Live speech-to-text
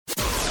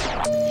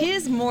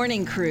His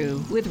Morning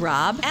Crew with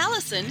Rob,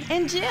 Allison,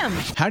 and Jim.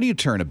 How do you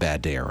turn a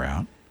bad day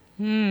around?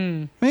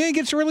 Man, it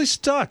gets really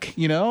stuck,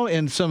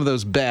 in some of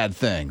those bad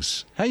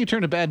things. How do you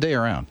turn a bad day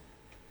around?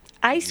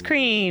 Ice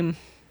cream.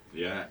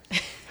 Yeah.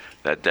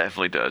 That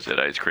definitely does it.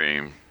 Ice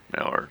cream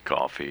or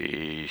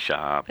coffee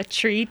shop. A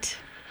treat.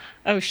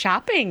 Oh,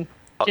 shopping.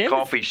 A Jim?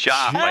 coffee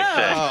shop,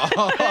 I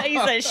said. He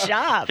said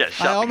shop. Yeah,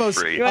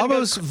 shopping I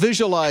almost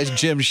visualized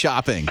Jim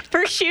shopping.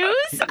 For shoes?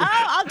 Oh,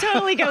 I'll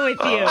totally go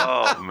with you.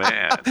 Oh,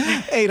 man.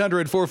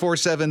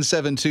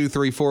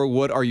 800-447-7234.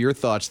 What are your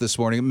thoughts this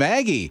morning?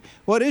 Maggie,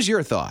 what is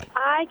your thought?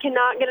 I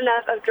cannot get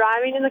enough of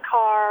driving in the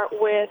car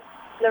with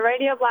the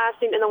radio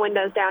blasting and the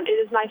windows down. It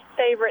is my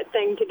favorite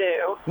thing to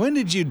do. When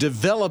did you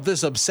develop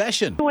this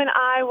obsession? When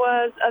I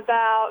was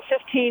about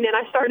 15 and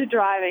I started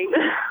driving.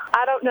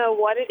 I don't know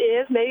what it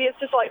is. Maybe it's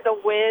just like the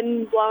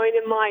wind blowing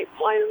in my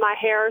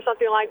hair or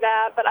something like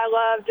that. But I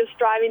love just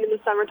driving in the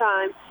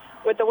summertime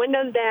with the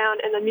windows down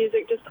and the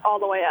music just all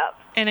the way up.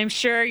 And I'm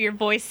sure your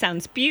voice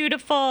sounds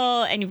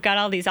beautiful and you've got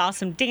all these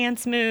awesome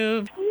dance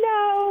moves.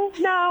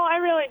 No, I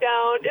really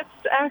don't.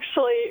 It's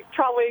actually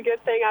probably a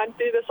good thing I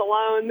do this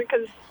alone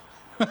because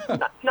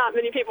not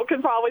many people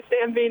could probably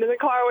stand being in the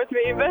car with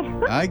me.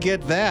 But I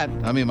get that.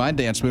 I mean, my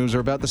dance moves are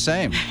about the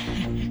same.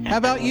 How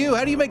about you?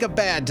 How do you make a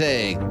bad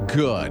day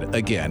good?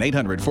 Again,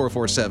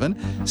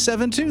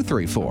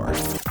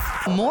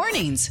 800-447-7234.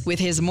 Mornings with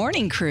His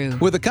Morning Crew.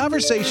 With a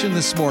conversation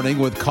this morning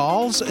with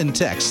calls and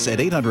texts at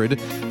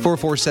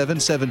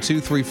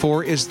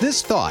 800-447-7234 is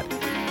this thought.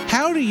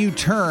 How do you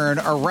turn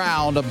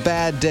around a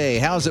bad day?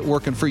 How's it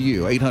working for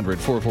you?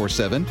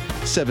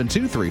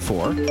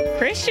 800-447-7234.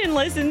 Christian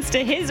listens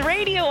to his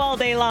radio all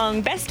day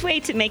long. Best way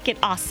to make it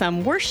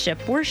awesome.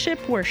 Worship,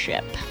 worship,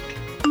 worship.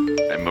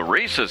 And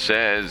Marisa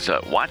says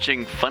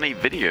watching funny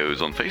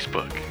videos on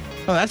Facebook.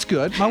 Oh, that's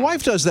good. My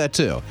wife does that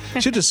too.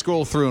 She'll just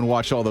scroll through and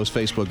watch all those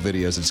Facebook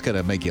videos. It's going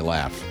to make you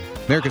laugh.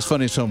 America's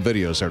Funniest Home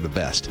Videos are the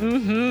best.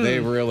 Mm-hmm. They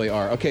really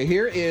are. Okay,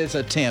 here is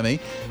Tammy.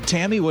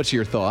 Tammy, what's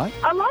your thought?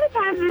 A lot of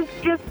times it's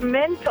just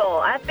mental.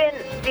 I've been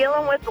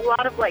dealing with a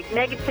lot of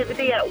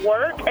negativity at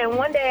work, and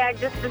one day I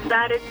just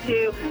decided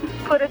to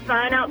put a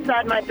sign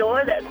outside my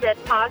door that said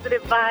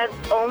positive vibes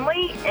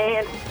only,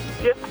 and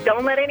just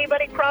don't let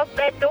anybody cross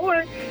that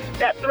door,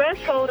 that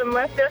threshold,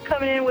 unless they're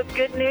coming in with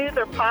good news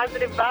or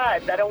positive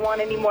vibes. I don't want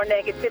any more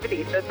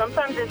negativity. So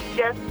sometimes it's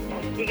just,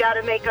 you got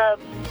to make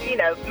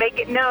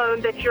it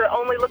known that you're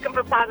only looking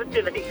for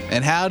positivity.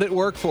 And how did it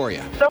work for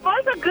you? So far,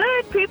 so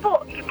good.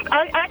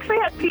 I actually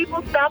had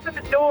people stop at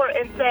the door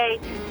and say,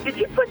 "Did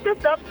you put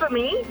this up for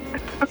me?"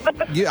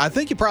 I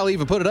think you probably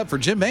even put it up for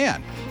Jim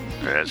Mann.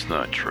 That's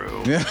not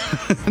true.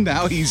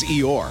 Now he's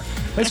Eeyore.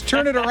 Let's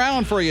turn it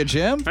around for you,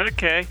 Jim.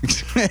 Okay.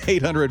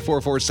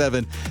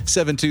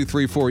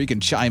 800-447-7234. You can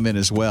chime in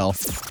as well.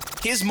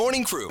 His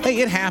Morning Crew.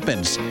 Hey, it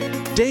happens.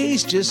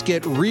 Days just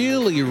get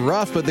really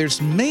rough, but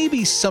there's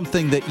maybe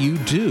something that you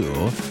do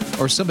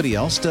or somebody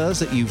else does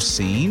that you've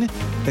seen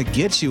that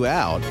gets you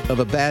out of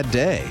a bad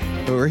day.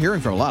 We're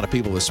hearing from a lot of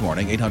people this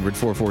morning.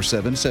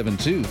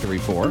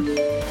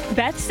 800-447-7234.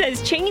 Beth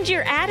says, change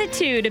your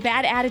attitude. A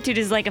bad attitude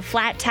is like a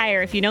flat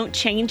tire. If you don't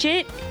change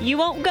it, you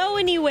won't go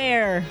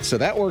anywhere. So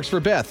that works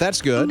for Beth.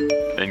 That's good.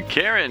 And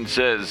Karen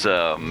says,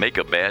 make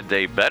a bad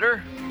day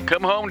better.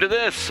 Come home to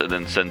this, and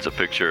then sends a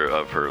picture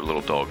of her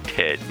little dog,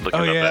 Ted, looking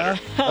up at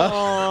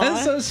her.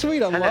 That's so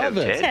sweet. I love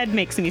it. Ted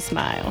makes me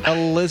smile.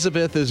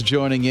 Elizabeth is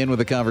joining in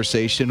with a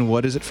conversation.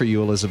 What is it for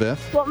you,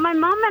 Elizabeth? Well, my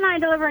mom and I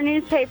deliver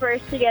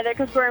newspapers together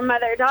because we're a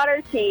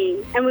mother-daughter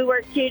team, and we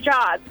work 2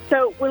 jobs.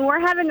 So when we're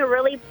having a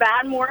really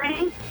bad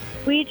morning,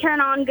 we turn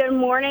on Good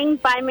Morning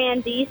by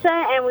Mandisa,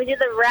 and we do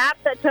the rap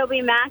that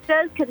Toby Mac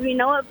does because we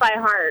know it by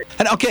heart.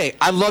 And okay,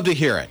 I'd love to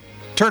hear it.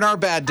 Turn our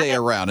bad day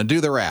around and do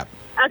the rap.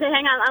 Okay,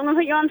 hang on. I'm going to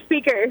put you on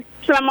speaker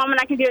so my mom and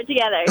I can do it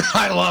together.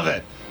 I love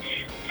it.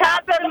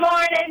 Top of the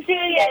morning to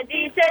you,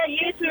 Disa.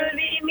 You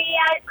smoothie me,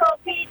 ice cold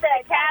pizza,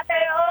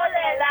 cafe ole,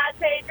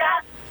 latte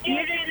drop.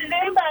 You do the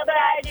Zumba, but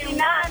I do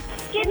not.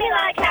 Give me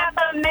like half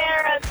a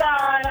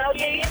marathon. I'll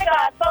give you the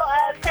gospel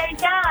of St.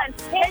 John.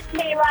 Hits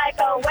me like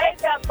a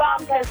wake-up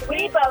bomb, because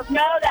we both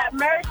know that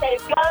mercy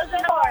flows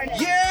in Oregon.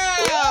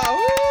 Yeah!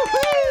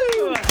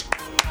 Woo-hoo!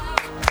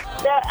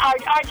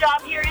 Our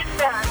job here is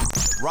done.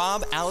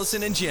 Rob,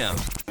 Allison, and Jim.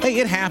 Hey,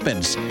 it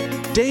happens.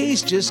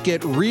 Days just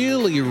get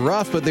really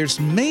rough, but there's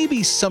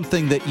maybe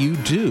something that you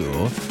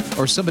do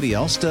or somebody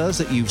else does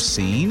that you've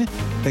seen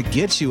that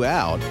gets you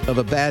out of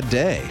a bad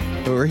day.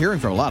 We're hearing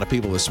from a lot of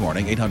people this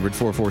morning.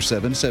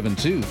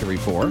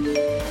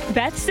 800-447-7234.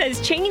 Beth says,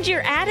 change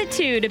your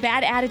attitude. A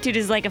bad attitude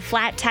is like a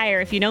flat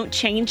tire. If you don't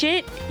change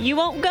it, you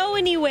won't go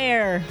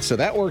anywhere. So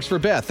that works for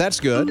Beth.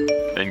 That's good.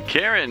 And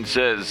Karen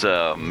says,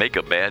 make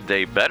a bad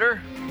day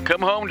better.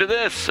 Come home to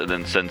this, and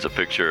then sends a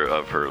picture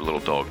of her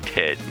little dog,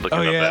 Ted, looking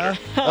up at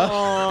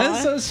her.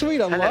 That's so sweet.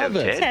 I love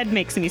it. Ted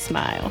makes me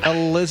smile.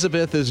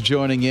 Elizabeth is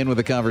joining in with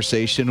a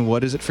conversation.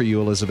 What is it for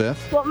you,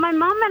 Elizabeth? Well, my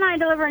mom and I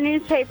deliver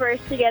newspapers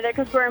together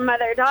because we're a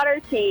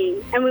mother-daughter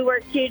team, and we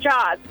work 2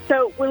 jobs.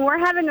 So when we're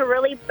having a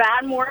really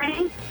bad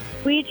morning,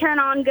 we turn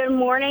on Good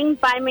Morning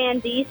by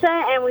Mandisa,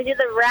 and we do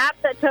the rap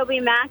that Toby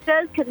Mac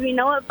does because we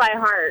know it by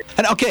heart.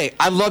 And okay,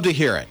 I'd love to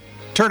hear it.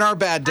 Turn our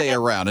bad day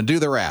around and do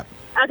the rap.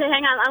 Okay,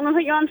 hang on. I'm going to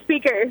put you on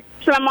speaker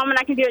so my mom and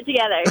I can do it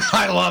together.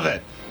 I love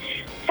it.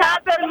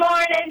 Top of the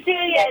morning to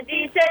you,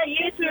 diesel,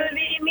 you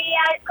smoothie, me,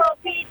 ice cold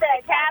pizza,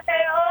 cafe,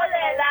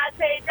 ole,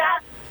 latte, da.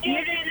 You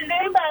do the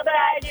Zumba, but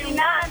I do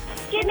not.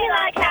 Give me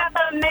like half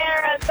a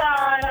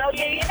marathon. Oh,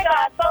 you the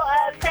gospel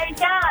of St.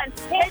 John.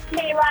 Hits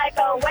me like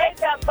a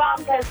wake-up bomb,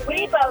 because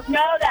we both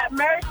know that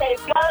mercy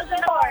flows in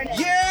the morning.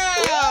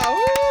 Yeah!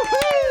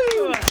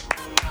 Woo-hoo!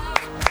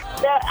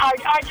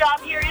 Our job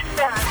here is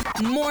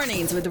done.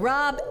 Mornings with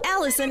Rob,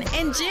 Allison,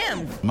 and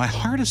Jim. My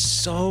heart is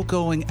so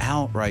going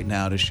out right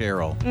now to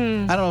Cheryl.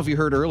 I don't know if you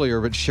heard earlier,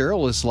 but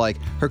Cheryl is like,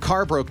 her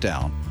car broke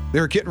down.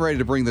 They were getting ready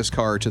to bring this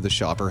car to the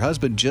shop. Her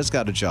husband just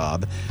got a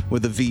job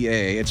with the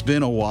VA. It's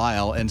been a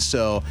while, and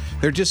so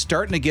they're just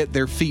starting to get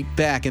their feet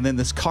back, and then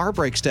this car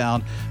breaks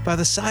down by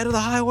the side of the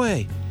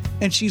highway,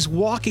 and she's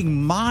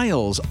walking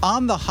miles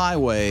on the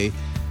highway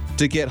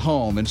to get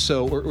home. And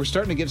so we're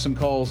starting to get some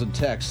calls and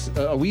texts.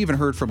 We even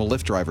heard from a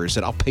Lyft driver who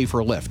said, I'll pay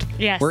for a Lyft.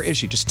 Yes. Where is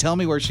she? Just tell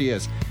me where she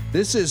is.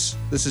 This is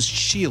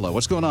Sheila.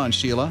 What's going on,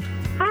 Sheila?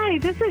 Hi,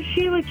 this is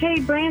Sheila K.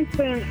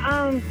 Branson.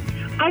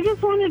 I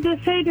just wanted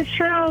to say to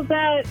Cheryl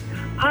that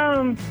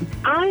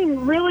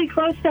I'm really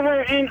close to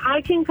her, and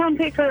I can come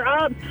pick her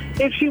up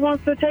if she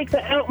wants to take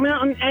the Elk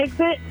Mountain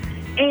exit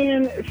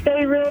and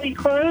stay really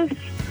close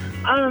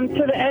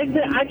to the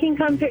exit. I can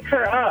come pick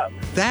her up.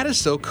 That is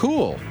so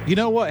cool. You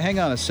know what? Hang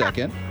on a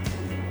second.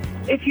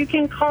 If you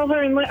can call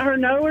her and let her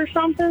know or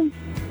something.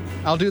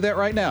 I'll do that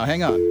right now.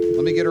 Hang on.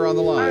 Let me get her on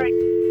the line. All right.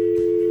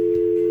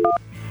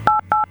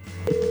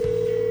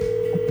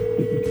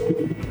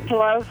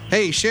 Hello?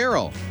 Hey,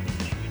 Cheryl.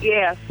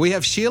 Yes. We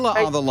have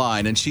Sheila on the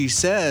line, and she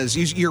says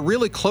you're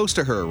really close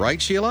to her, right,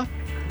 Sheila?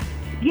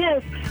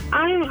 Yes.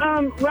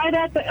 I'm right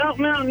at the Elk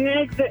Mountain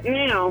exit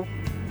now.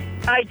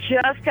 I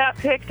just got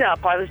picked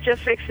up. I was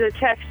just fixing to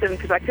text them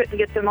because I couldn't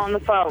get them on the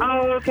phone.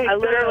 Oh, okay. I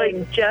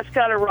literally just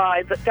got a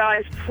ride. But,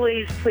 guys,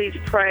 please, please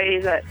pray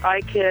that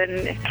I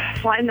can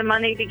find the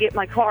money to get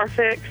my car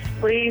fixed,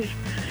 please.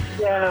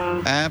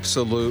 Yeah.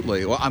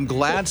 Absolutely. Well, I'm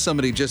glad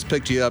somebody just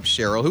picked you up,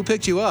 Cheryl. Who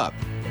picked you up?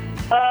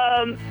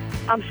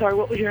 I'm sorry,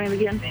 what was your name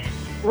again?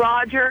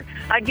 Roger.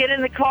 I get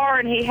in the car,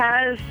 and he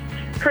has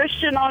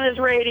Christian on his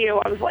radio.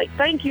 I was like,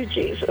 thank you,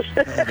 Jesus.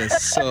 That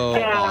is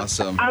so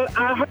awesome.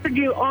 I heard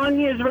you on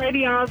his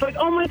radio. I was like,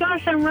 oh, my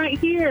gosh, I'm right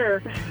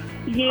here.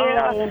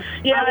 Yeah, and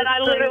I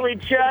literally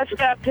just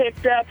got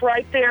picked up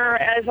right there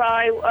as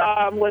I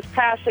was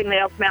passing the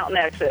Elk Mountain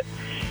exit.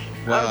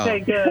 Wow.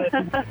 Okay, good.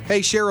 Hey,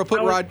 Cheryl,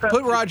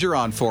 put Roger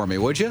on for me,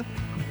 would you?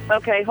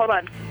 Okay, hold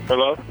on.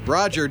 Hello?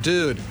 Roger,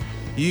 dude,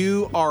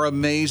 you are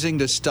amazing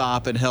to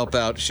stop and help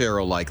out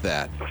Cheryl like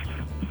that.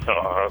 Oh,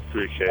 I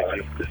appreciate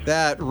you.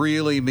 That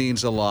really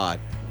means a lot.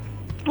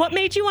 What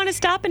made you want to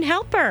stop and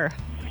help her?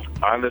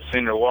 I just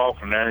seen her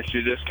walking there, and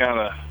she just kind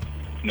of,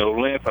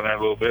 limping there a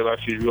little bit, like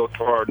she's real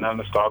tired. And I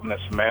just stopped and I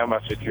said, ma'am, I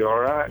said, you all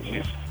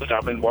right?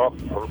 I've been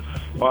walking for a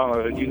while.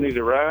 I said, you need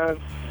a ride?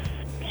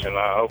 She said,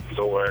 I hope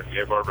so. I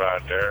gave her a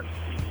ride there.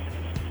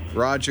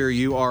 Roger,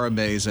 you are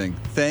amazing.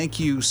 Thank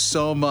you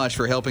so much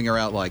for helping her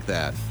out like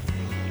that.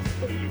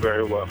 You're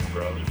very welcome,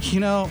 brother.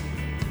 You know,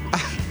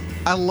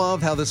 I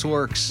love how this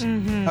works,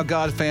 how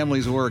God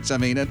Families works. I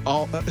mean, a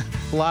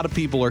lot of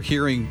people are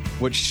hearing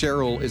what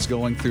Cheryl is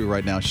going through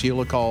right now.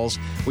 Sheila calls.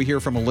 We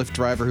hear from a Lyft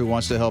driver who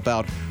wants to help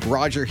out.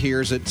 Roger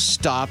hears it,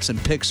 stops,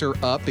 and picks her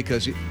up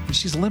because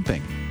she's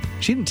limping.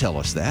 She didn't tell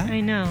us that. I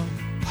know.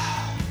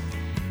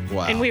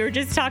 Wow. And we were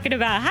just talking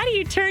about how do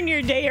you turn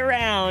your day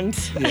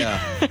around?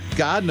 Yeah.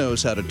 God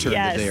knows how to turn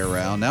Yes. the day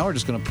around. Now we're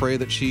just going to pray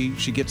that she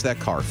gets that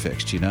car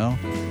fixed, you know?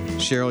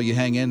 Cheryl, you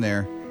hang in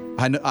there.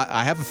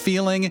 I have a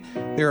feeling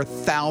there are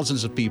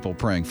thousands of people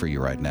praying for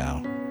you right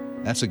now.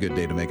 That's a good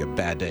day to make a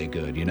bad day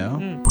good, you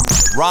know?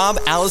 Rob,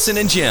 Allison,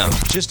 and Jim.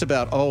 Just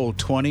about,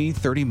 20,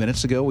 30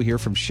 minutes ago, we hear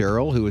from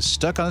Cheryl, who is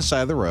stuck on the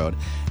side of the road.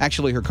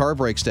 Actually, her car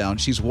breaks down.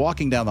 She's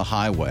walking down the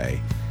highway.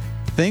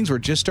 Things were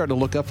just starting to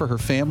look up for her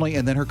family,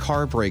 and then her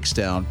car breaks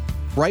down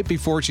right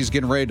before she's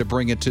getting ready to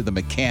bring it to the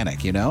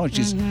mechanic, you know? And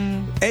she's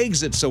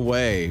exits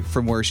away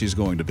from where she's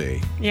going to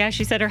be. Yeah,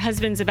 she said her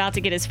husband's about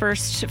to get his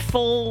first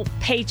full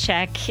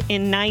paycheck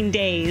in 9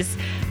 days.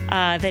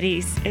 That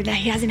he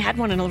hasn't had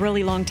one in a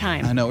really long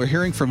time. I know. We're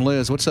hearing from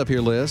Liz. What's up here,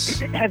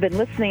 Liz? I've been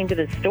listening to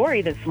this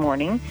story this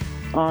morning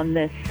on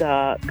this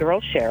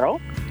girl,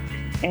 Cheryl.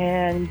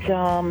 And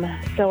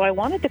so I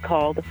wanted to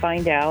call to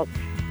find out,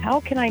 how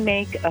can I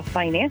make a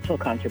financial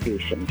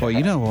contribution to Well, her?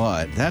 you know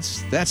what?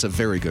 That's a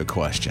very good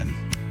question.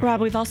 Rob,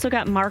 we've also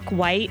got Mark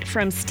White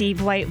from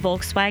Steve White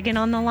Volkswagen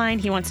on the line.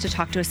 He wants to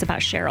talk to us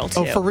about Cheryl,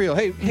 too. Oh, for real?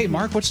 Hey,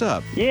 Mark, what's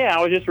up? Yeah,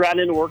 I was just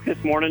riding into work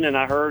this morning, and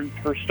I heard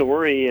her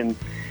story, and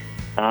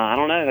I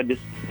don't know, I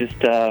just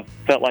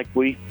felt like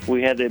we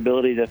had the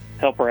ability to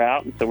help her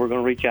out, and so we're going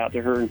to reach out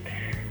to her and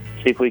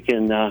see if we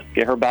can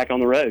get her back on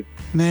the road.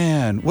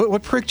 Man,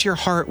 what pricked your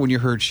heart when you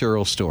heard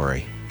Cheryl's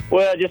story?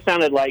 Well, it just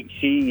sounded like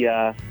she,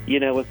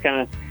 was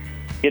kind of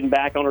getting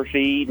back on her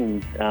feet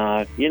and,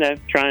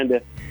 trying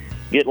to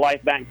get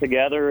life back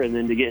together. And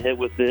then to get hit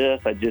with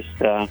this,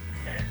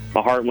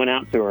 my heart went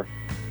out to her.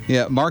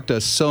 Yeah, Mark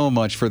does so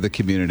much for the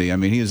community. I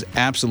mean, he is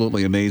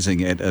absolutely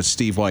amazing at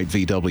Steve White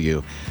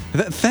VW.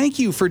 Thank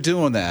you for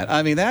doing that.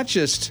 I mean, that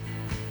just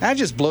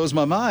blows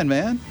my mind,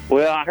 man.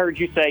 Well, I heard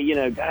you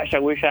say, gosh, I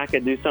wish I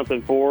could do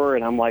something for her.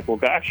 And I'm like, well,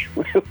 gosh,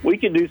 we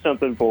can do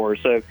something for her.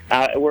 So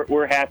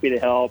we're happy to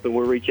help, and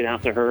we're reaching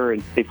out to her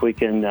and see if we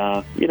can,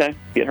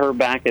 get her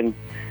back in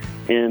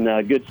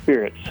good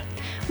spirits.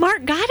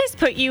 Mark, God has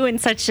put you in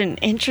such an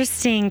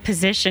interesting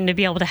position to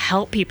be able to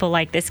help people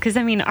like this because,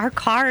 our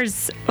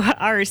cars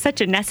are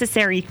such a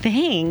necessary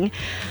thing.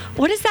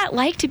 What is that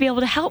like to be able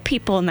to help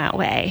people in that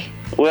way?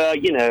 Well,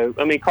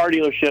 car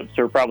dealerships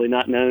are probably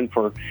not known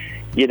for,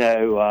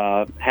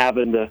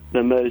 having the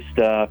most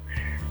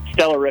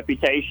stellar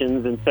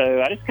reputations. And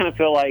so I just kind of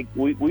feel like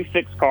we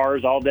fix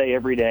cars all day,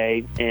 every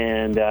day,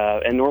 and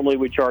normally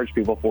we charge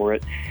people for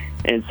it.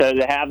 And so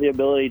to have the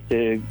ability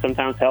to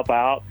sometimes help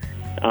out,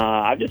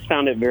 I've just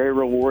found it very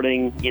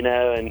rewarding,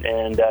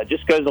 and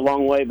just goes a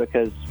long way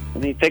because,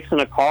 fixing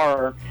a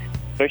car,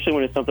 especially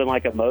when it's something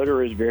like a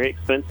motor, is very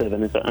expensive,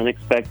 and it's an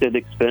unexpected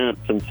expense.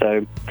 And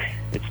so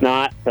it's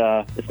not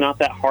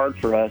that hard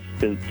for us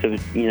to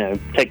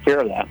take care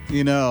of that.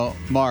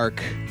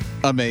 Mark,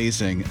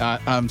 amazing.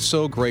 I'm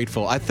so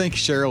grateful. I think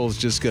Cheryl is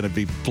just going to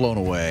be blown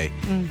away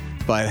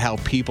by how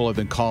people have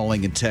been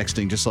calling and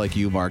texting, just like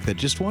you, Mark, that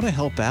just want to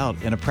help out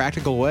in a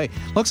practical way.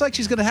 Looks like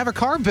she's going to have her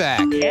car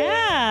back.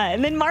 Yeah.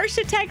 And then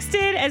Marcia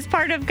texted, as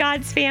part of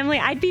God's family,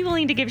 I'd be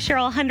willing to give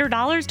Cheryl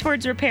 $100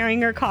 towards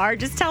repairing her car.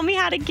 Just tell me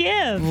how to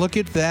give. Look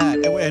at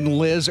that. And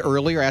Liz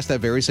earlier asked that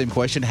very same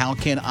question. How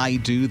can I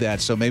do that?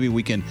 So maybe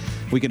we can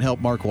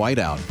help Mark White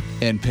out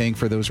and paying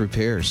for those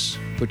repairs,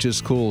 which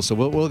is cool. So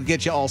we'll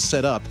get you all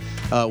set up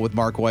with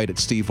Mark White at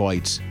Steve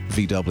White's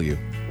VW.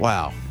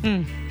 Wow.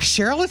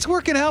 Cheryl, it's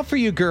working out for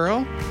you,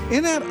 girl.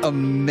 Isn't that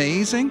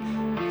amazing?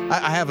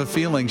 I have a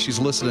feeling she's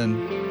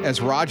listening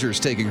as Roger's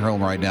taking her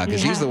home right now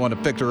because he's the one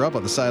who picked her up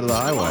on the side of the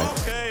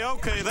highway.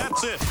 Okay,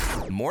 that's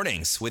it.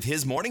 Mornings with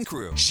his morning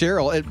crew.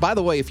 Cheryl, and by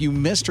the way, if you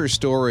missed her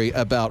story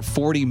about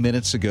 40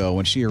 minutes ago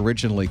when she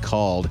originally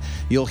called,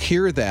 you'll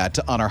hear that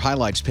on our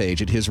highlights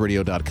page at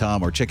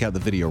hisradio.com or check out the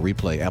video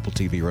replay, Apple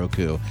TV,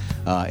 Roku,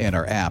 and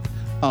our app.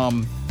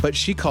 But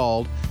she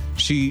called.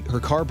 Her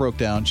car broke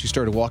down. She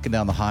started walking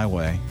down the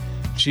highway.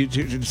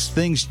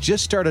 Things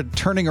just started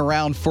turning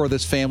around for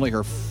this family.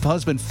 Her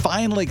husband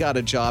finally got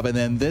a job, and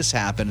then this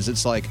happens.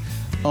 It's like,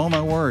 oh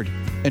my word.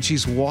 And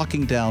she's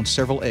walking down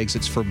several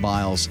exits for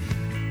miles.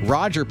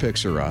 Roger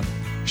picks her up.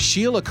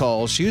 Sheila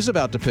calls. She's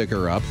about to pick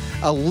her up.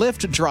 A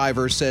Lyft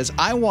driver says,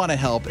 I want to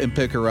help and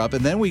pick her up.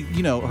 And then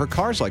her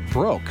car's like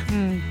broke.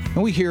 And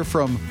we hear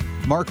from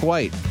Mark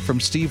White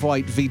from Steve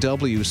White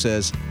VW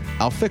says,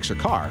 I'll fix her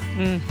car.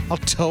 I'll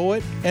tow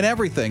it and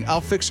everything.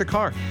 I'll fix her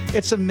car.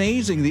 It's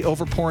amazing the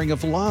overpouring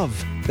of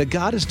love that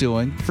God is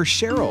doing for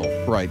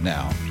Cheryl right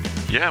now.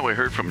 Yeah, we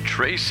heard from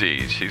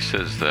Tracy. She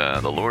says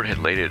the Lord had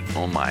laid it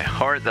on my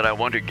heart that I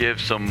want to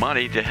give some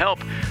money to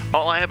help.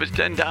 All I have is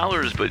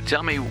 $10, but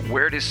tell me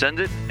where to send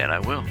it, and I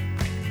will.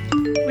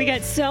 We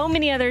got so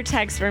many other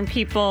texts from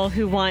people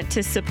who want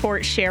to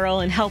support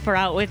Cheryl and help her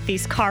out with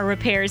these car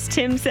repairs.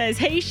 Tim says,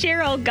 hey,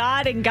 Cheryl,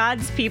 God and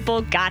God's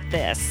people got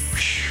this.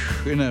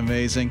 Isn't that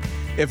amazing?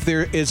 If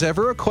there is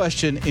ever a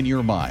question in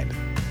your mind,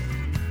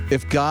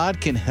 if God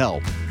can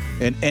help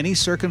in any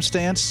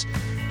circumstance,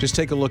 just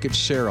take a look at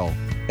Cheryl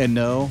and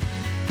know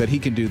that he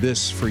can do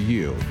this for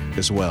you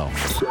as well.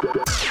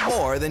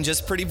 More than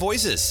just pretty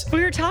voices.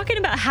 We were talking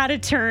about how to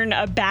turn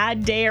a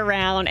bad day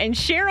around, and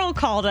Cheryl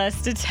called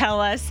us to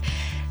tell us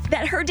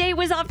that her day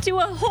was off to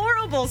a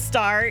horrible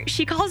start.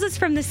 She calls us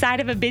from the side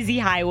of a busy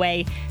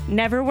highway,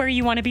 never where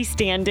you want to be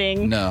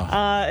standing. No.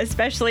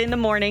 Especially in the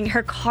morning.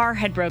 Her car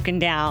had broken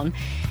down.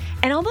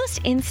 And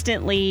almost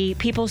instantly,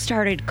 people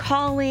started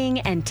calling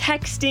and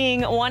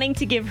texting, wanting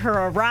to give her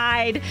a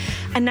ride.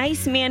 A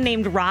nice man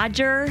named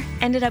Roger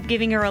ended up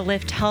giving her a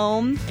lift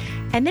home.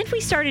 And then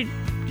we started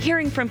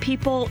hearing from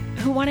people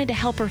who wanted to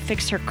help her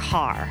fix her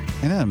car.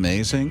 Isn't that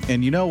amazing?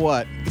 And you know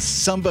what?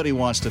 Somebody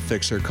wants to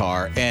fix her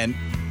car. And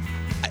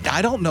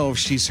I don't know if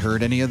she's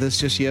heard any of this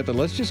just yet, but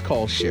let's just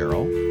call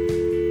Cheryl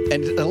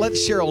and let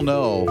Cheryl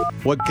know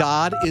what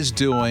God is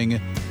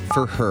doing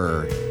for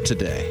her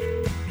today.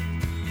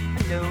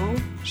 Hello?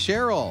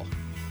 Cheryl.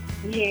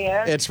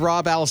 Yeah. It's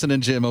Rob, Allison,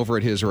 and Jim over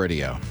at His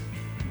Radio.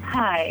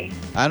 Hi.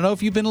 I don't know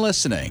if you've been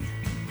listening,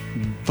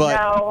 but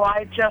No,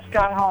 I just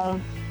got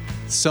home.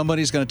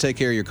 somebody's going to take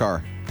care of your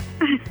car.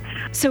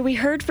 So we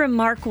heard from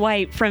Mark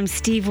White from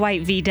Steve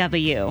White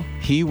VW.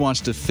 He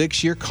wants to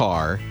fix your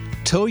car,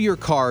 tow your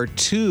car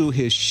to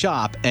his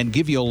shop, and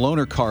give you a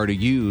loaner car to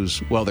use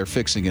while they're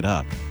fixing it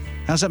up.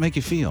 How does that make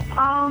you feel?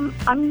 I'm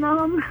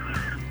numb.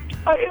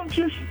 I am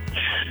just,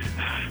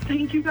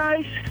 thank you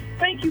guys.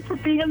 Thank you for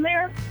being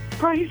there.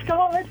 Praise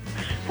God.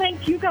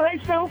 Thank you guys,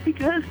 though,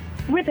 because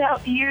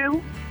without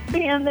you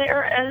being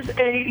there as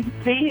a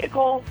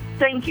vehicle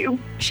Thank you.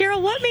 Cheryl,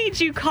 what made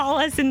you call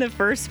us in the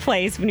first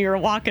place when you were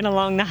walking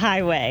along the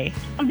highway?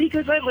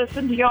 Because I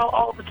listen to y'all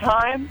all the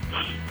time.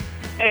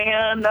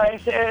 And I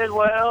said,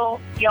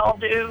 well, y'all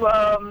do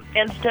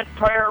instant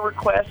prayer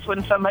requests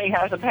when somebody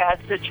has a bad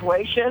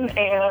situation.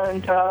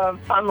 And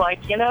I'm like,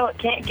 it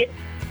can't get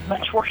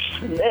much worse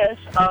than this.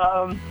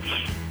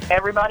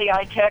 Everybody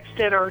I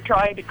texted or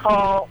tried to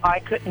call,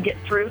 I couldn't get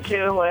through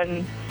to,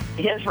 and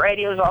his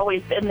radio's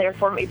always been there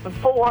for me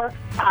before.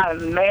 I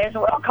may as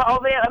well call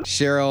them.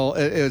 Cheryl,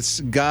 it's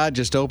God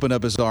just opened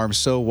up his arms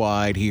so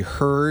wide. He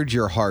heard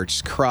your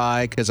heart's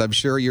cry, because I'm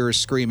sure you're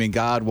screaming,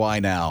 God, why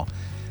now?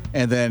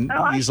 And then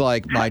he's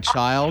like, my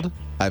child,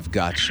 I've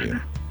got you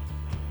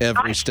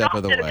every step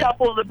of the way. I stopped at a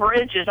couple of the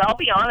bridges, I'll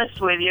be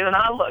honest with you, and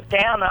I looked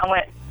down and I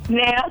went,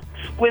 nah,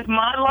 with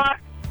my luck,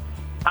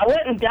 I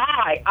wouldn't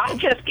die. I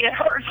just get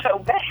hurt so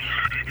bad.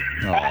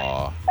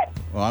 Aw.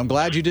 Well, I'm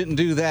glad you didn't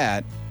do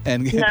that.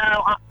 And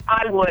no,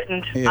 I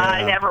wouldn't. Yeah.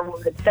 I never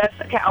would. That's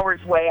the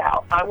coward's way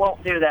out. I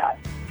won't do that.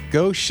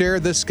 Go share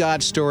this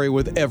God story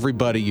with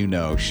everybody you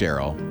know,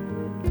 Cheryl.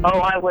 Oh,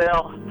 I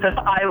will.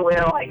 I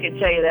will. I can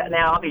tell you that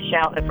now. I'll be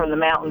shouting it from the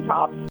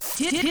mountaintops.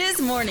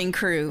 His morning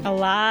crew. A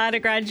lot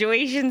of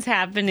graduations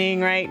happening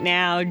right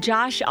now.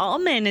 Josh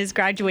Allman is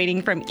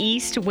graduating from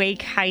East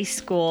Wake High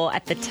School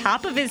at the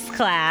top of his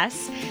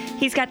class.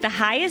 He's got the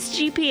highest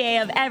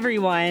GPA of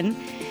everyone.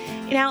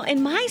 Now,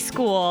 in my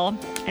school,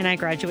 and I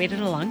graduated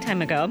a long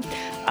time ago,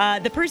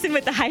 the person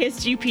with the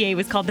highest GPA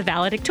was called the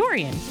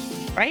valedictorian.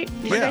 Right?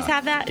 Did you guys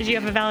have that? Did you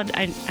have a valid?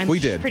 I'm We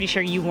did. Pretty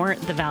sure you weren't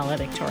the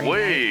valedictorian.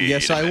 Wait.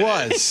 Yes, I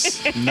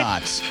was.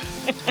 Not.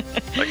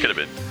 I could have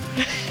been.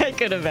 I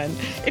could have been.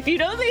 If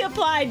you'd only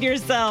applied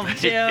yourself,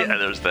 Jim. Yeah,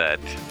 there's that.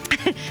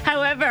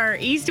 However,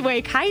 East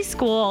Wake High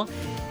School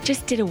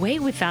just did away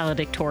with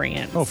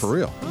valedictorians. Oh, for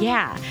real?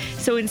 Yeah.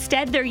 So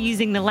instead, they're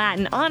using the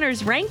Latin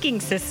honors ranking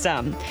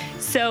system.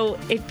 So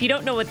if you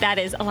don't know what that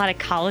is, a lot of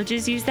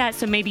colleges use that.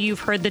 So maybe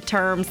you've heard the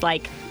terms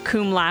like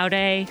cum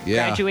laude,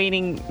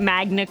 graduating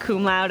magna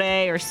cum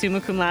laude or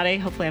summa cum laude.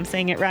 Hopefully I'm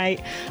saying it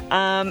right.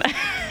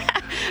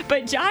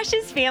 But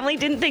Josh's family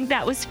didn't think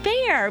that was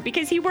fair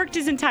because he worked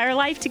his entire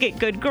life to get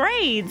good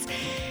grades.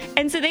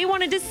 And so they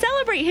wanted to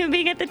celebrate him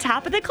being at the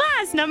top of the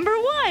class, number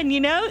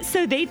one,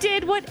 So they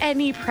did what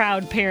any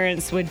proud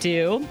parents would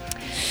do.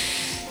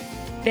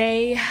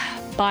 They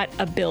bought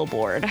a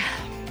billboard.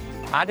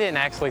 I didn't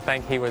actually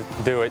think he would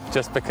do it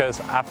just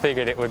because I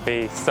figured it would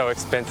be so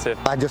expensive.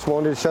 I just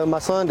wanted to show my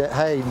son that,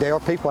 hey, there are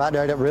people out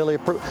there that really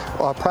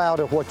are proud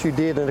of what you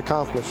did and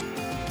accomplished.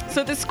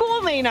 So the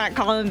school may not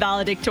call him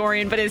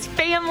valedictorian, but his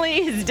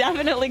family is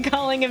definitely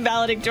calling him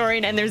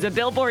valedictorian, and there's a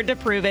billboard to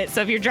prove it.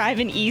 So if you're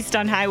driving east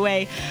on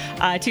Highway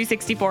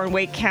 264 in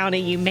Wake County,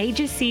 you may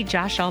just see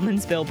Josh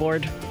Allman's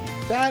billboard.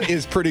 That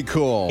is pretty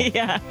cool.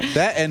 Yeah.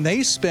 And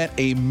they spent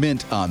a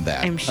mint on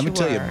that. I'm sure. Let me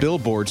tell you,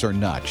 billboards are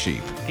not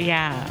cheap.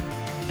 Yeah.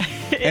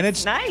 And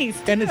it's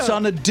nice, and it's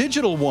on a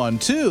digital one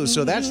too.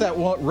 So that's that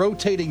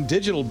rotating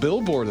digital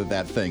billboard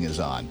that thing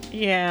is on.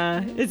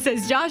 Yeah, it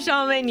says, Josh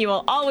Allman, you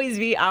will always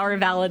be our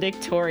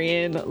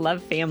valedictorian.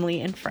 Love,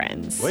 family, and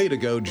friends. Way to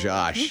go,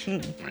 Josh.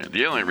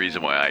 The only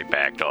reason why I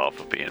backed off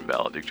of being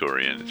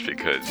valedictorian is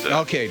because.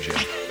 Okay, Jim.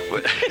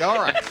 All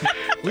right,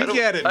 we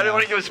get it. I don't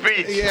want to give a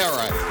speech. Yeah,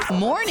 right.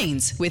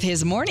 Mornings with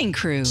his morning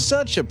crew.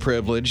 Such a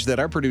privilege that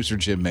our producer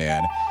Jim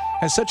Mann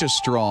has such a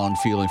strong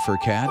feeling for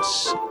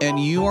cats, and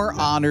you are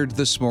honored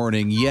this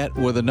morning yet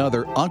with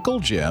another Uncle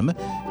Jim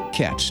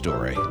cat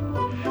story.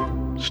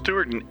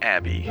 Stuart and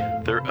Abby,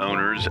 they're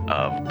owners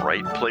of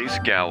Bright Place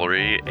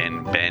Gallery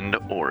in Bend,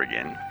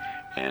 Oregon.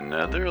 And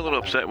they're a little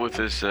upset with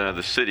this.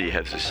 The city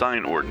has a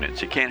sign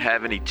ordinance. You can't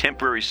have any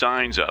temporary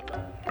signs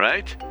up,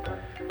 right?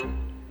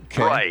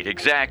 Okay. Right,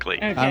 exactly.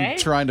 Okay. I'm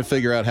trying to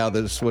figure out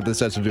what this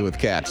has to do with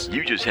cats.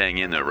 You just hang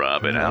in there,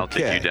 Rob, and I'll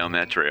take you down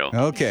that trail.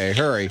 Okay,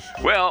 hurry.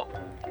 Well,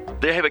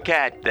 they have a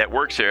cat that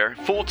works there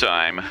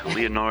full-time,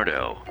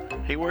 Leonardo.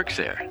 He works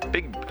there.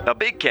 A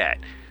big cat.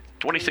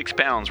 26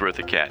 pounds worth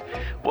of cat.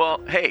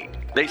 Well, hey,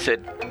 they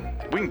said,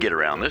 we can get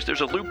around this.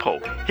 There's a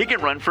loophole. He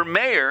can run for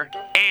mayor,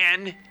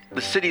 and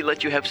the city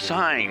lets you have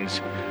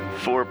signs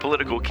for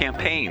political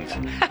campaigns.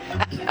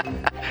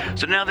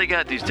 So now they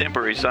got these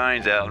temporary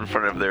signs out in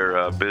front of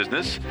their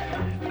business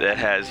that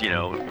has,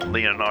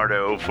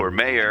 Leonardo for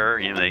mayor.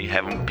 They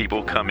have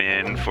people come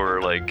in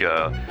for like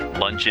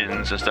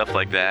luncheons and stuff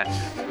like that.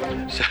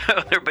 So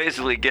they're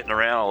basically getting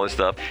around all this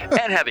stuff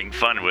and having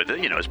fun with it.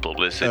 It's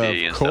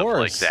publicity and stuff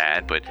like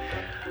that. But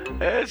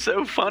it's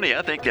so funny.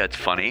 I think that's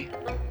funny.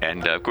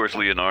 And of course,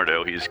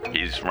 Leonardo,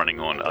 he's running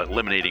on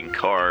eliminating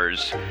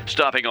cars,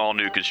 stopping all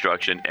new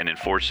construction, and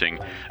enforcing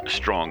a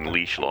strong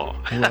leash law.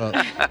 Well,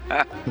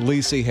 at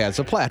least he has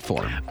a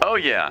platform. Oh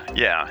yeah.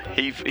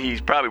 He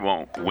probably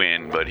won't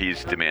win, but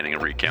he's demanding a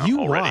recount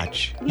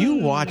already. You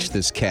watch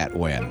this cat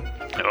win.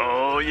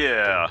 Oh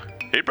yeah,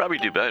 he'd probably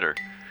do better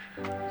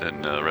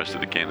than the rest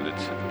of the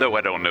candidates. Though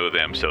I don't know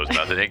them, so it's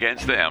nothing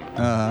against them.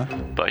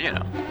 But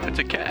it's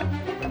a cat.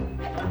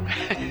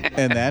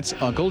 And that's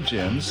Uncle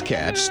Jim's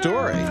cat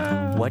story.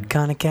 What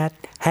kind of cat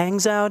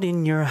hangs out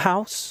in your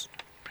house?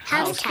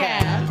 House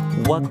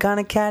cat. What kind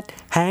of cat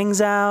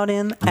hangs out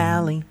in the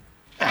alley?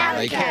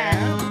 Alley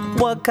cat.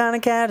 What kind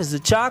of cat is a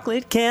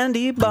chocolate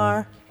candy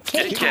bar?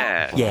 Kit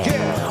Kat.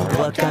 Yeah.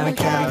 What kind of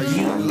cat are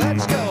you?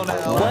 Let's go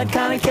now. What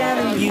kind of cat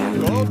are you?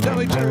 Oh, tell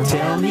me true.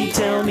 Tell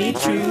me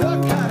true.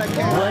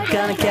 What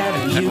kind of cat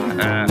are you?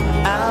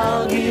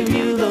 I'll give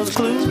you those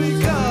clues.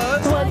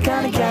 What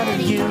kind of cat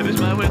are you? It is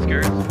my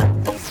whiskers.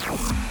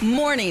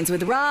 Mornings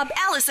with Rob,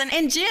 Allison,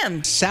 and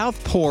Jim.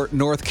 Southport,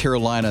 North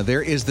Carolina,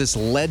 there is this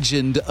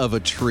legend of a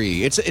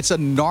tree. It's a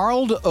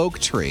gnarled oak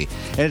tree,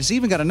 and it's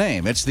even got a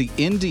name. It's the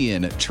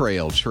Indian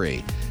Trail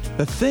tree.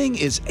 The thing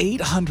is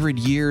 800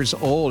 years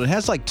old. It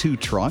has like 2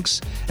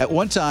 trunks. At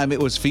one time, it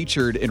was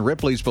featured in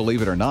Ripley's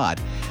Believe It or Not,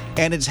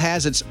 and it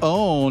has its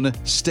own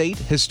state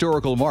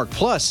historical mark.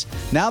 Plus,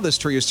 now this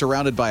tree is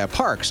surrounded by a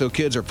park, so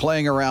kids are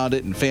playing around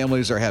it and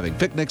families are having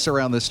picnics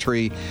around this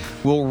tree.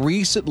 Well,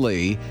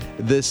 recently,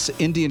 this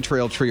Indian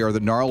Trail tree, or the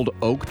gnarled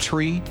oak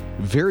tree,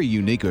 very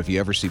unique if you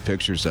ever see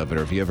pictures of it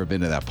or if you ever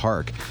been to that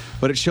park,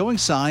 but it's showing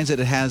signs that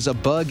it has a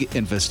bug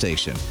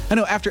infestation. I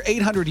know after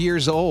 800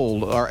 years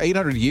old, or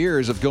 800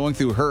 years of going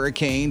through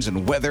hurricanes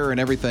and weather and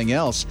everything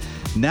else,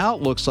 now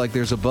it looks like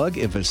there's a bug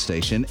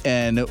infestation,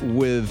 and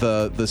with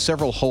the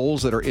several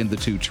holes that are in the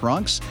 2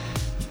 trunks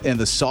and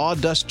the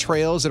sawdust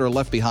trails that are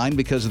left behind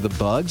because of the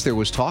bugs, there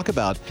was talk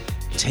about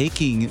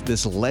taking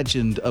this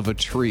legend of a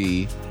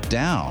tree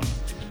down.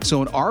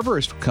 So an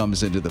arborist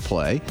comes into the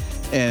play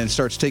and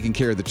starts taking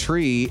care of the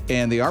tree,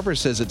 and the arborist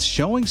says it's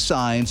showing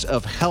signs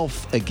of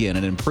health again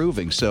and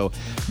improving. So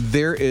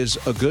there is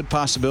a good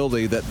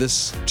possibility that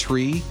this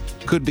tree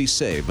could be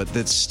saved, but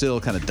that's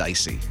still kind of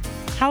dicey.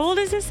 How old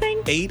is this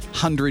thing?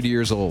 800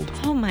 years old.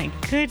 Oh my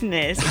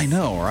goodness. I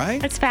know,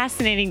 right? That's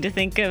fascinating to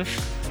think of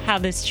how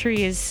this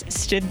tree has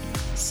stood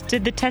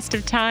the test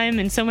of time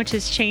and so much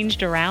has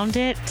changed around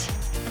it.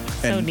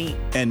 So neat.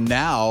 And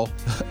now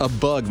a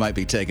bug might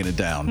be taking it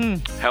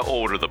down. How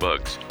old are the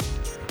bugs?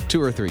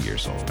 2 or 3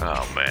 years old.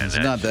 Oh, man. It's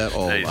not that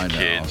old, These I know.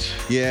 kids.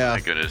 Yeah. My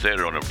goodness, they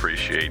don't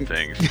appreciate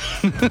things.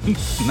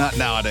 Not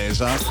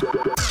nowadays, huh?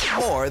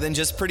 More than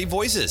just pretty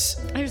voices.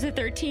 There's a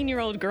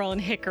 13-year-old girl in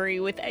Hickory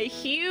with a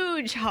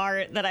huge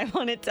heart that I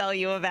want to tell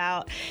you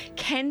about.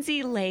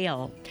 Kenzie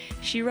Lale.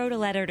 She wrote a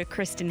letter to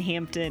Kristen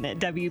Hampton at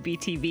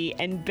WBTV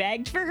and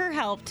begged for her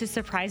help to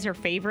surprise her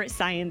favorite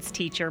science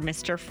teacher,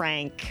 Mr.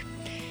 Frank.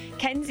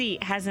 Kenzie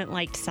hasn't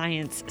liked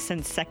science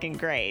since 2nd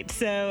grade,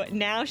 so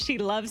now she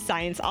loves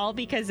science, all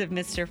because of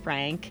Mr.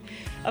 Frank.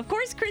 Of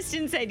course,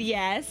 Kristen said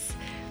yes.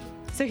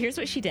 So here's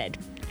what she did.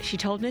 She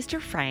told Mr.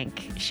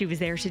 Frank she was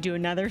there to do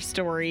another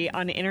story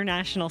on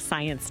International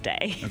Science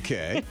Day.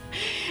 Okay.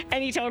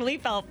 And he totally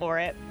fell for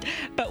it.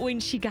 But when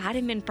she got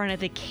him in front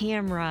of the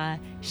camera,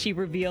 she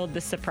revealed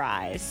the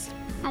surprise.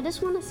 I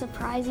just want to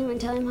surprise him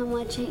and tell him how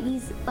much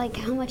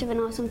of an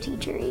awesome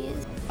teacher he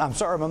is. I'm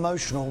sorry I'm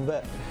emotional,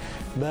 but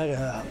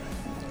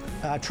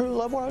I truly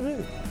love what I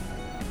do.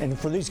 And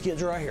for these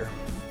kids right here.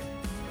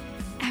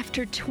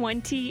 After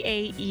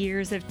 28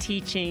 years of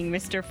teaching,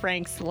 Mr.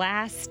 Frank's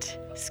last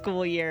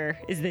school year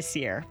is this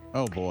year.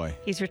 Oh, boy.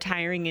 He's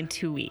retiring in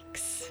 2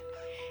 weeks.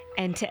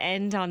 And to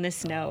end on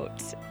this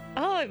note,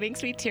 it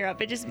makes me tear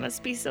up. It just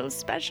must be so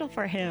special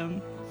for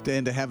him.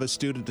 And to have a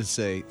student to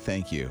say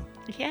thank you.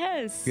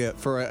 Yes. Yeah,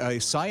 for a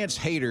science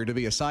hater to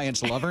be a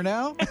science lover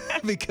now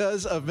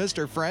because of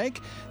Mr. Frank,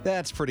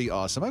 that's pretty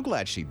awesome. I'm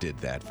glad she did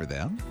that for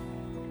them.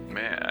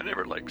 Man, I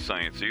never liked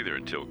science either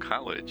until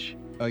college.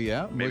 Oh,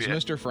 yeah? Was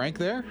Mr. Frank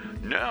there?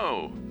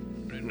 No.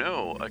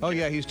 Oh,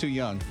 yeah, he's too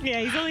young. Yeah,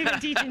 he's only been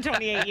teaching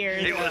 28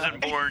 years. He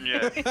wasn't born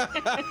yet.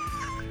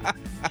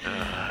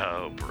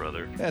 Oh,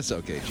 brother. That's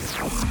okay,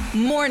 Jim.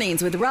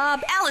 Mornings with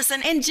Rob,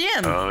 Allison, and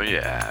Jim. Oh,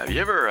 yeah. Have you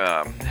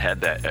ever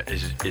had that?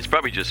 It's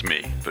probably just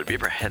me, but have you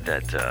ever had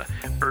that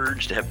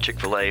urge to have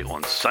Chick-fil-A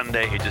on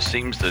Sunday? It just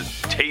seems to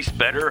taste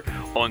better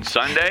on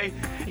Sunday.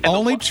 And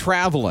only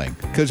traveling,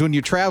 because when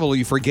you travel,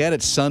 you forget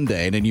it's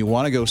Sunday, and then you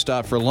want to go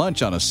stop for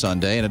lunch on a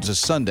Sunday, and it's a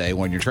Sunday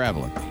when you're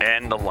traveling.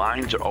 And the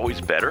lines are always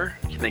better.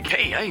 You think,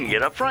 hey, I can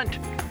get up front.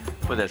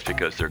 Well, that's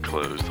because they're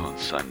closed on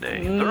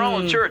Sunday. They're all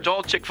in church.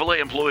 All Chick-fil-A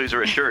employees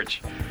are at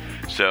church.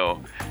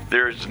 So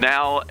there's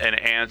now an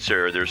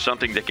answer. There's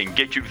something that can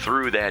get you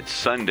through that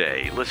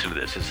Sunday. Listen to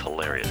this. It's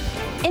hilarious.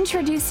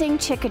 Introducing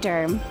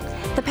Chickaderm,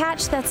 the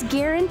patch that's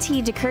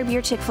guaranteed to curb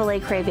your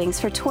Chick-fil-A cravings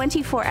for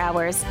 24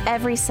 hours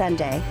every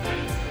Sunday.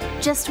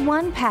 Just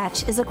 1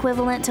 patch is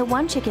equivalent to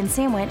 1 chicken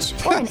sandwich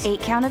or an 8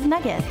 count of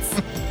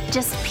nuggets.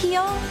 Just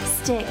peel,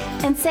 stick,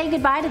 and say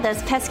goodbye to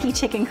those pesky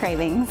chicken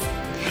cravings.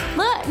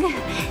 Look,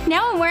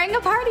 now I'm wearing a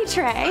party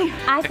tray.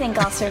 I think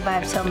I'll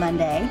survive till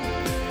Monday.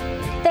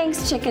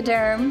 Thanks,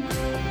 Chickaderm.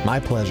 My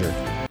pleasure.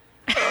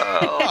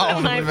 Oh,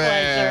 My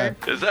man.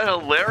 pleasure. Is that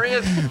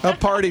hilarious? A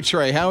party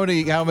tray. How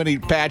many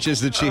patches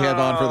did she have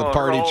on for the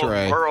party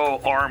tray? Her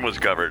whole arm was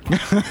covered.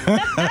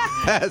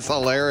 That's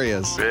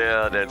hilarious.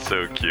 Yeah, that's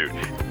so cute.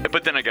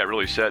 But then I got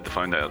really sad to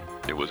find out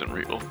it wasn't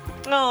real.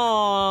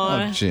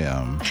 Aww. Oh,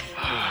 Jim.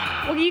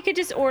 Well, you could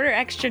just order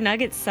extra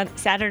nuggets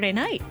Saturday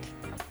night.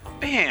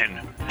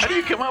 Man, how do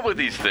you come up with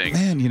these things?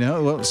 Man,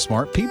 well,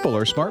 smart people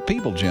are smart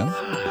people, Jim.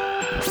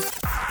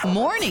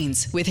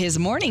 Mornings with his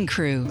morning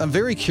crew. I'm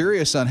very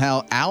curious on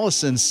how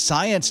Allison's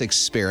science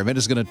experiment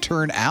is going to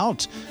turn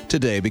out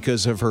today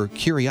because of her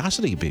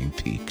curiosity being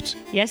piqued.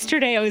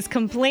 Yesterday, I was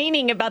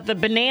complaining about the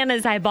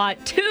bananas I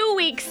bought 2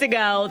 weeks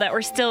ago that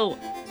were still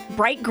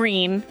bright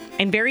green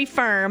and very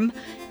firm.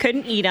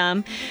 Couldn't eat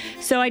them.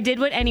 So I did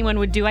what anyone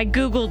would do. I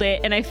Googled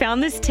it, and I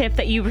found this tip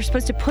that you were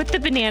supposed to put the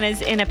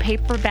bananas in a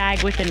paper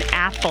bag with an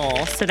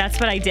apple. So that's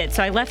what I did.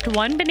 So I left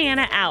one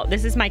banana out.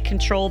 This is my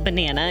control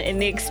banana in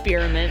the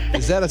experiment.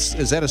 Is that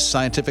a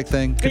scientific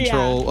thing?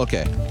 Control? Yeah.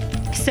 Okay.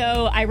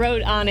 So I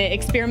wrote on it,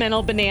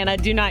 experimental banana,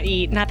 do not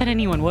eat. Not that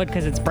anyone would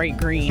because it's bright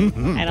green.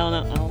 I don't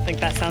know. I don't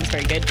think that sounds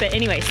very good. But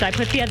anyway, so I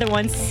put the other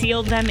ones,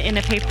 sealed them in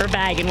a paper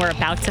bag, and we're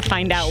about to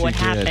find out what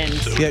happened.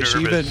 Yeah,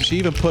 she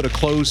even put a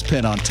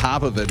clothespin on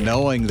top of it,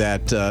 knowing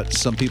that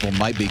some people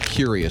might be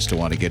curious to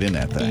want to get in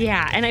that thing.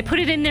 Yeah, and I put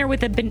it in there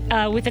with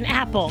an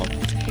apple.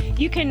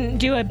 You can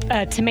do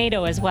a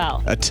tomato as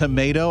well. A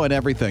tomato and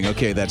everything.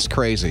 Okay, that's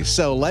crazy.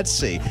 So let's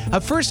see.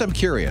 First, I'm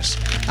curious.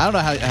 I don't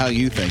know how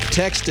you think.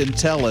 Text and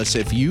tell us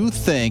if you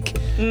think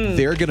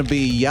they're going to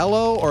be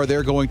yellow or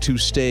they're going to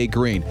stay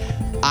green.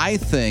 I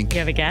think... You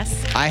have a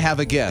guess? I have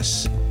a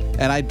guess.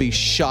 And I'd be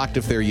shocked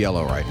if they're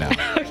yellow right now.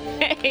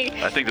 Okay.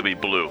 I think they'll be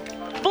blue.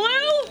 Blue?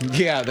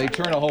 Yeah, they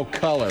turn a whole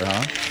color,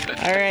 huh?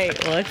 All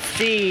right, let's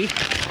see.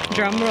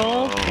 Drum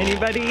roll.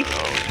 Anybody?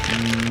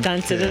 Dun,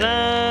 dun, dun, dun.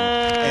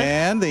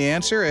 And the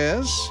answer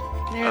is...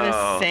 They're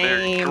the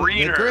same. They're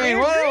greener. They're green.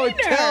 What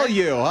do I tell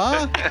you,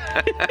 huh?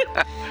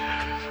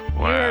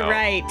 You were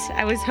right.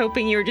 I was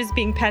hoping you were just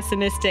being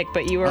pessimistic,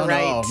 but you were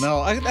right.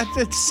 No.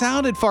 It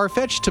sounded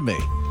far-fetched to me.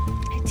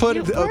 Put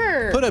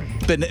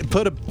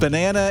a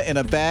banana in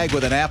a bag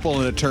with an apple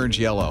and it turns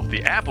yellow.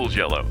 The apple's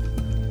yellow.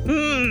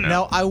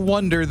 Now, I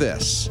wonder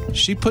this.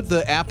 She put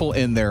the apple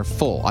in there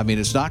full. I mean,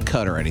 it's not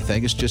cut or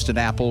anything. It's just an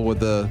apple with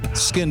the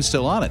skin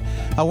still on it.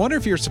 I wonder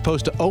if you're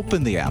supposed to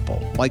open the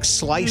apple, like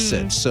slice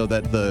it so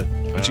that the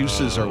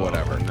juices or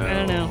whatever. I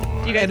don't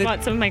know. You guys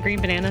want some of my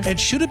green bananas? And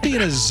should it be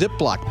in a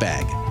Ziploc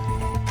bag?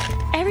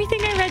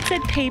 Everything I read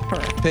said paper.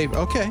 Paper,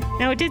 okay.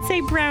 Now, it did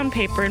say brown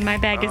paper, and my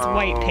bag is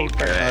white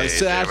paper.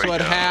 So that's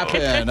what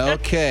happened.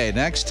 Okay,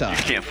 next time.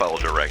 You can't follow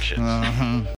directions.